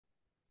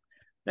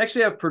Next,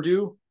 we have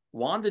Purdue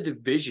won the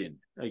division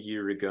a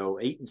year ago.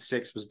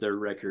 8-6 was their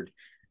record.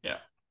 Yeah.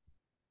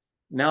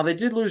 Now they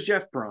did lose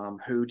Jeff Brom,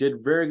 who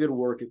did very good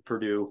work at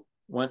Purdue.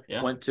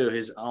 Yeah. Went to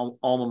his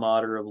alma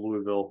mater of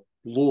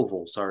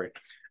Louisville. Sorry.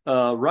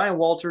 Ryan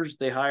Walters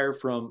they hired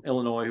from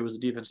Illinois, who was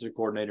a defensive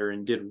coordinator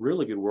and did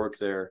really good work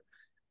there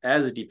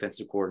as a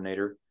defensive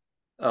coordinator.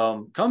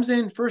 Comes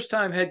in first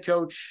time head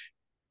coach.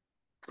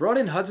 Brought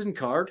in Hudson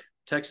Card,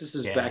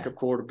 Texas's Yeah. backup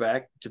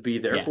quarterback, to be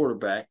their Yeah.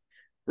 quarterback,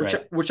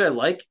 Right. which I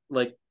like.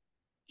 Like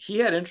he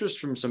had interest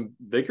from some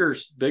bigger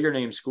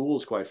name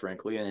schools, quite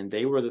frankly, and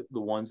they were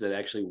the ones that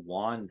actually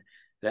won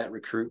that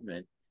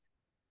recruitment.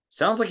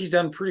 Sounds like he's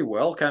done pretty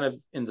well kind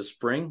of in the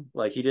spring.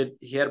 Like he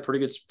had a pretty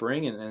good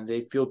spring and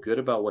they feel good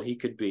about what he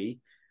could be.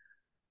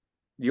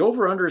 The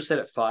over under is set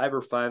at 5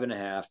 or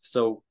 5.5.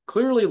 So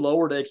clearly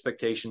lowered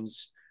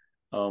expectations,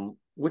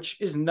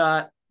 which is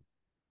not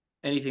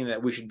anything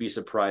that we should be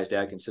surprised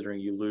at considering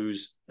you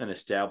lose an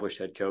established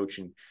head coach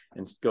and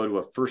go to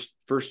a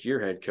first year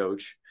head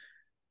coach.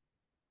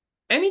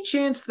 Any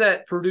chance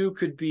that Purdue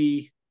could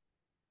be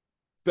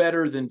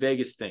better than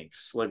Vegas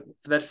thinks? Like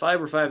that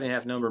 5 or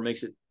 5.5 number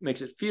makes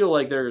it feel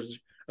like there's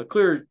a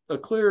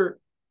clear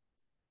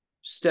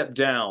step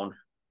down.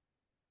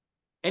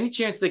 Any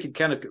chance they could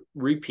kind of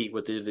repeat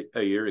what they did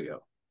a year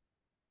ago?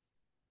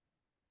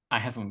 I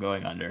have them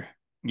going under.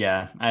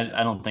 Yeah,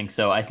 I don't think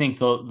so. I think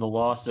the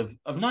loss of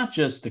not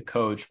just the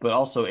coach, but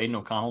also Aiden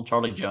O'Connell,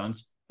 Charlie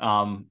Jones,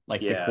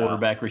 like the Yeah.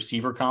 quarterback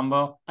receiver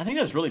combo. I think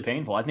that's really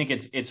painful. I think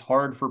it's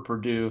hard for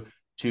Purdue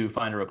to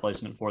find a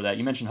replacement for that.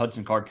 You mentioned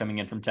Hudson Card coming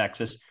in from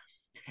Texas,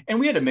 and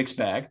we had a mixed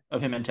bag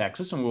of him in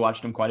Texas, and we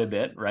watched him quite a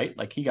bit, right?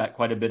 Like he got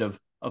quite a bit of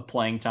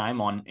playing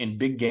time in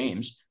big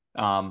games.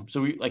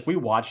 So we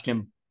watched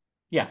him,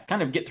 yeah,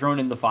 kind of get thrown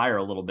in the fire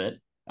a little bit.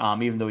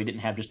 Even though he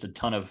didn't have just a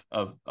ton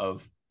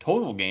of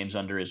total games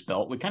under his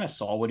belt, we kind of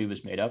saw what he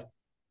was made of.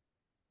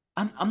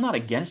 I'm not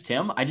against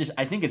him. I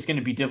think it's going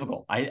to be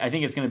difficult. I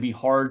think it's going to be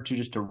hard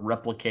to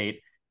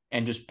replicate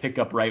and just pick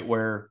up right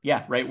where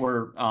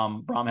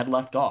Brom had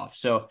left off.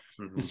 So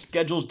the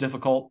schedule's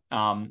difficult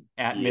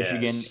at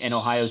Michigan and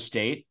Ohio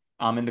State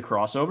in the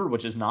crossover,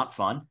 which is not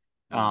fun.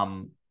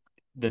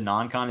 The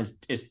non-con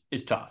is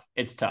tough.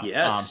 It's tough.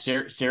 Yes.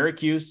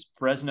 Syracuse,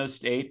 Fresno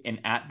State, and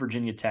at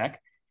Virginia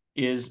Tech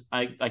is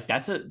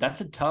that's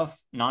a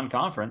tough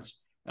non-conference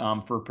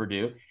for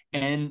Purdue.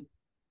 And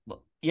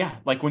yeah,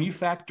 like when you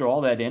factor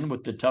all that in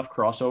with the tough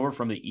crossover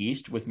from the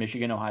East with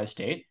Michigan, Ohio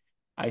State,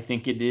 I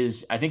think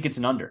it's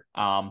an under.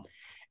 And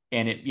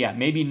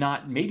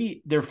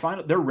maybe their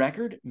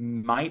record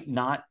might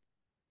not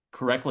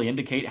correctly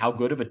indicate how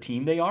good of a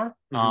team they are.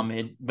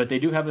 But they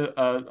do have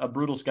a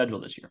brutal schedule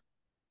this year.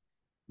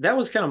 That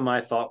was kind of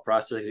my thought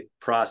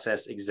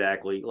process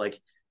exactly.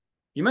 Like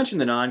you mentioned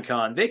the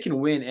non-con, they can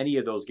win any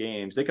of those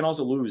games. They can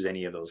also lose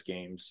any of those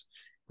games.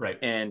 Right.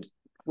 And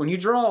when you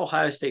draw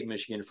Ohio State,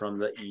 Michigan from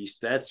the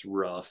East, that's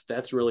rough.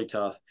 That's really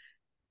tough.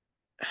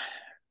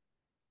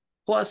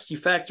 Plus, you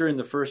factor in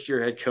the first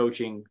year head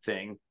coaching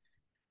thing.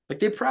 Like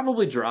they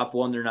probably drop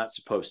one they're not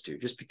supposed to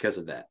just because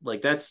of that.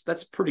 Like that's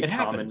pretty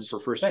common for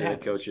first year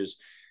head coaches.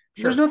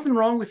 Sure. There's nothing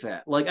wrong with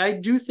that. Like I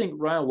do think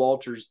Ryan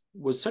Walters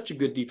was such a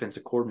good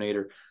defensive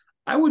coordinator.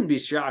 I wouldn't be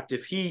shocked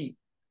if he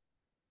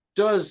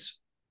does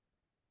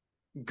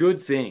good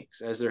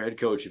things as their head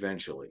coach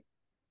eventually.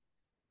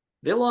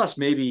 They lost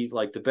maybe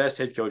like the best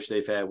head coach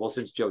they've had, well,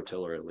 since Joe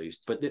Tiller at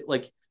least, but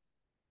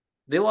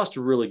they lost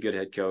a really good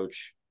head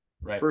coach,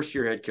 right? First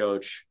year head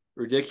coach,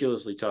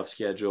 ridiculously tough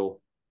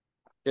schedule.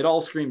 It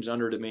all screams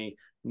under to me.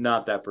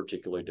 Not that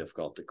particularly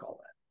difficult to call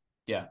that.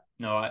 Yeah,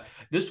 no,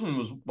 this one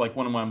was like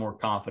one of my more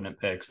confident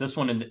picks. This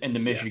one and the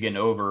Michigan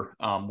over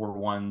were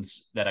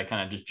ones that I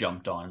kind of just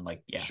jumped on.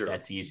 Like, yeah, sure.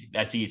 That's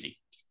easy.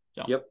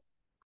 So. Yep.